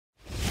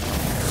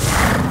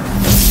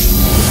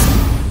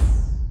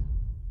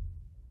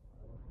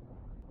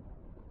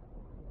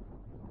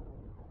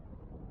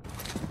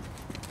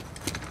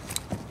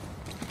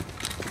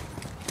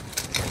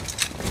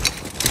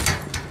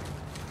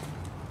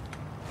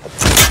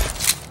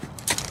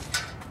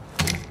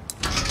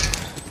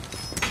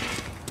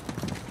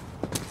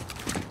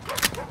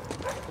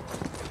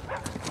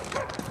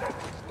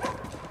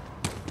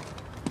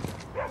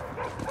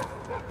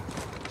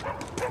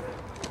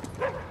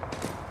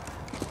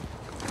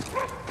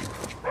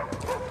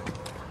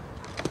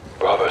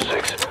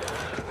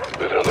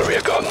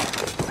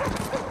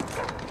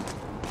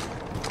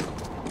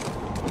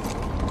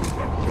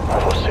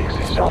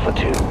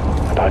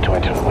About to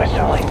enter the west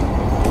alley.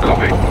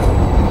 Copy.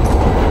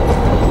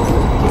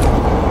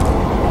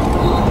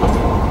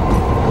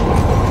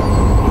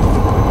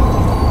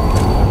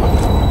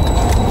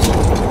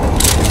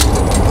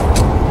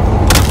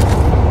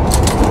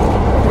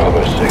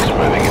 Bravo 6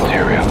 moving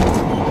interior.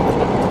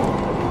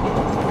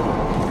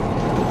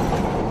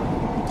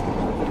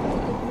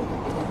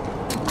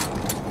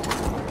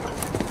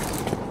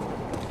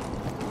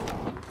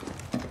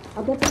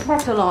 I'll get the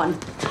kettle on.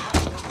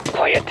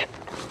 Quiet.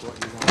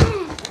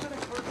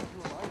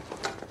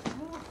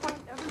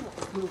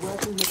 We're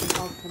working with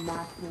an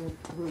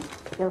ultra-nationalist group.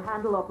 They'll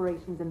handle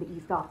operations in the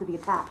east after the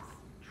attacks.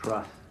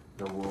 Trust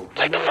the wolf.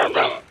 Take the front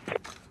room.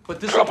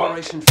 But this Drop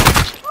operation...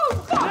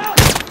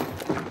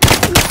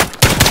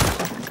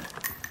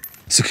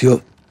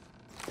 Secure.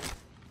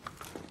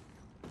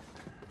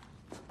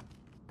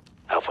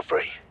 Alpha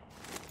 3.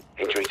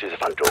 Entering through the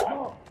front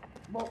door.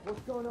 Mark, what's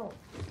going on?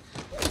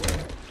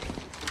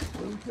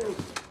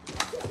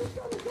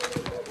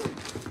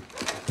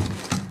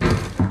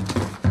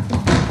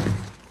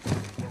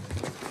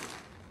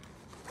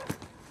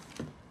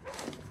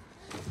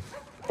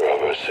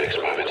 Bravo 6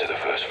 moving to the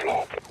first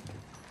floor.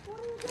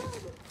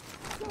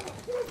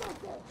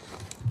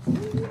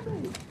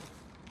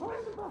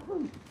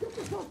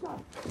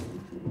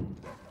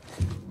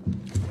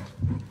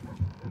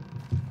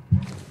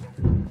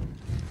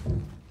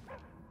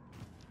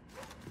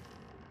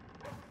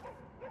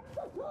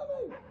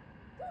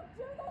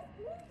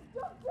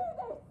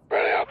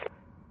 Ready up.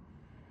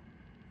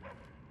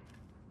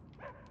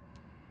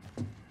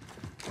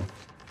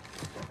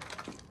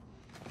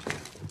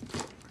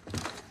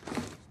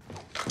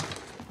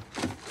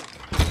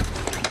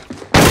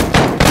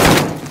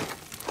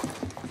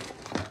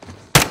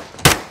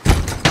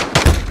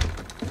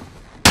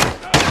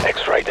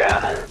 X-ray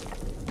down.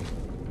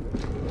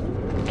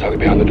 Target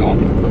behind the door.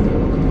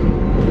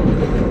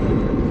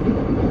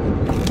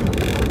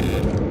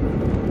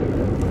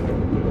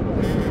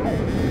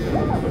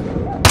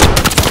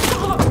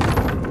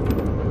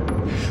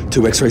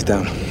 Two X-rays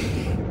down.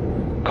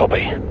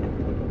 Copy.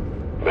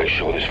 Make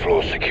sure this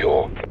floor's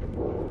secure.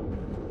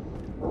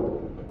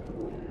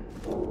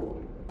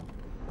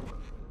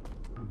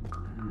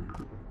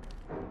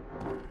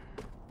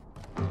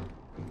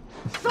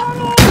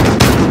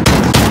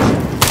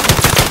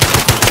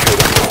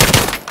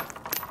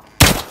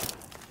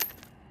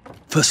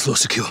 First floor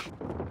secure.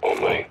 On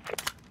me.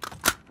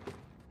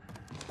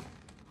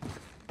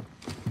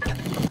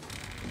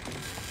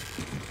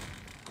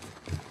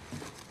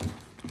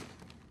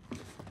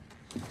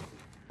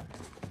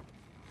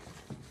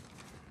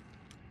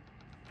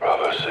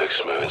 Bravo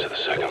 6 moving to the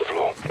second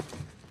floor.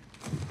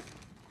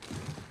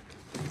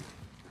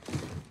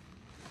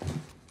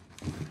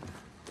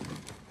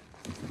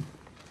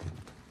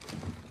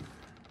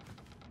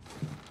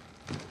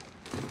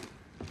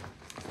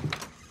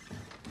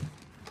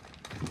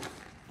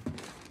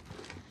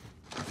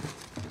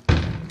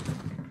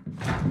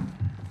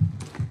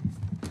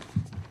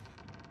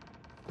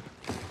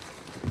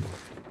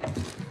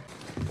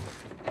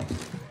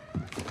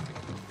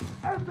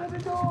 Open the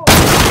door!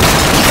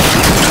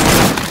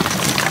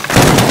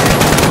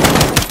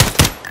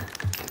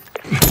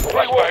 He's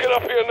working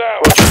up here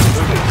now.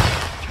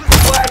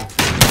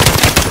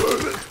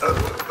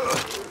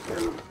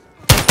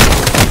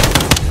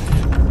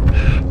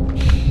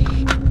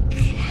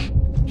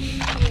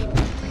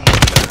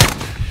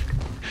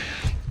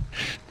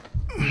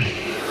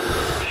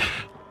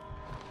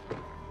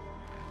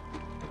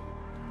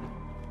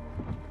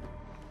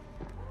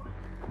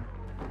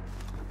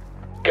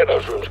 Get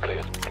those rooms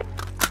cleared.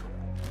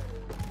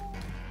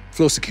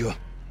 Floor secure.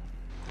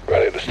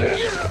 Ready at the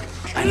stairs.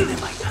 Hang in there,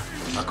 mate.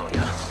 I got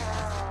you.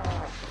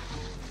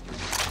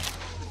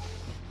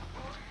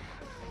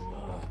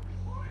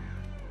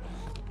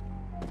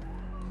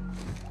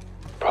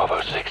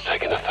 Bravo 6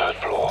 taking the third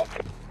floor.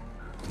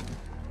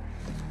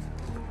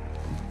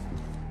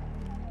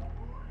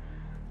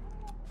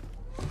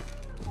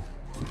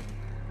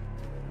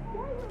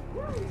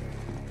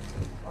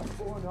 I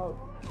swore an oath.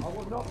 I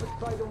will not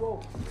betray the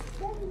wolf.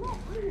 Then let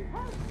me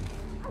help.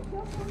 I don't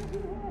want to be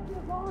here if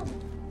you're gone.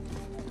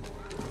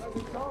 Let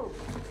me go.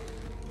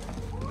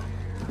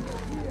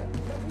 Here,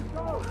 let me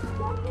go.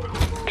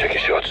 Take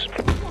your shots.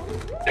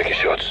 Take your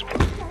shots.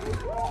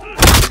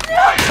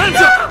 Hands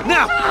up!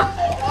 Now!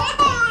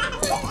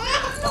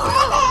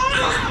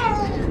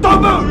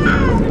 Don't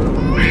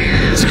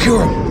move!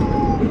 Secure him.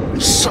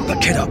 Suck the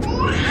kid up.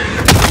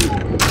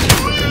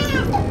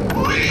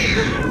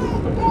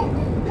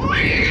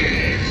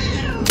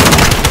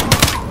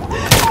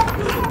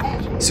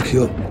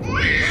 Secure.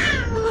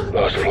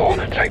 Last floor.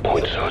 Take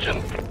point,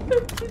 Sergeant.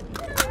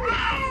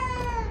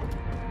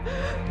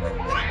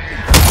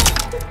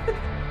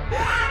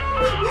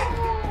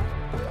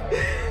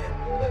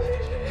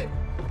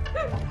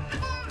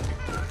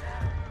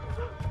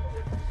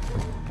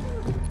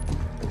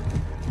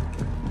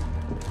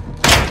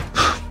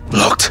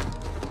 Locked.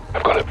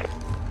 I've got it.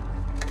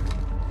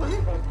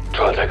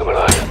 Try and take him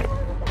alive.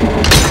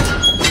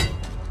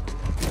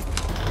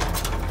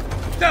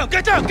 Down!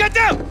 Get down! Get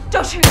down!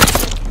 Don't shoot!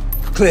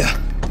 clear.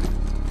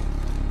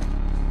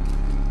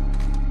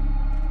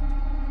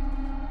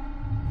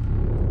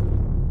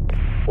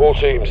 All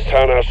teams,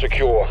 townhouse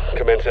secure.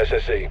 Commence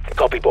SSE.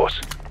 Copy, boss.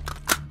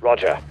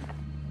 Roger.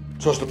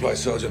 Trust the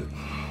place, Sergeant.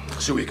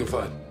 See what you can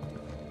find.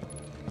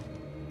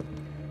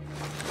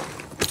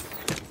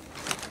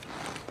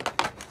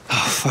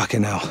 Oh,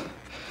 fucking hell.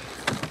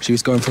 She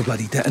was going for a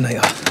bloody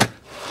detonator.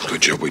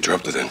 Good job we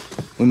dropped it in.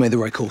 We made the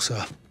right call,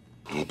 sir.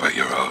 I'll bet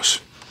your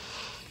ass.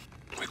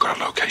 We got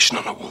a location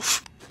on the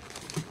wolf.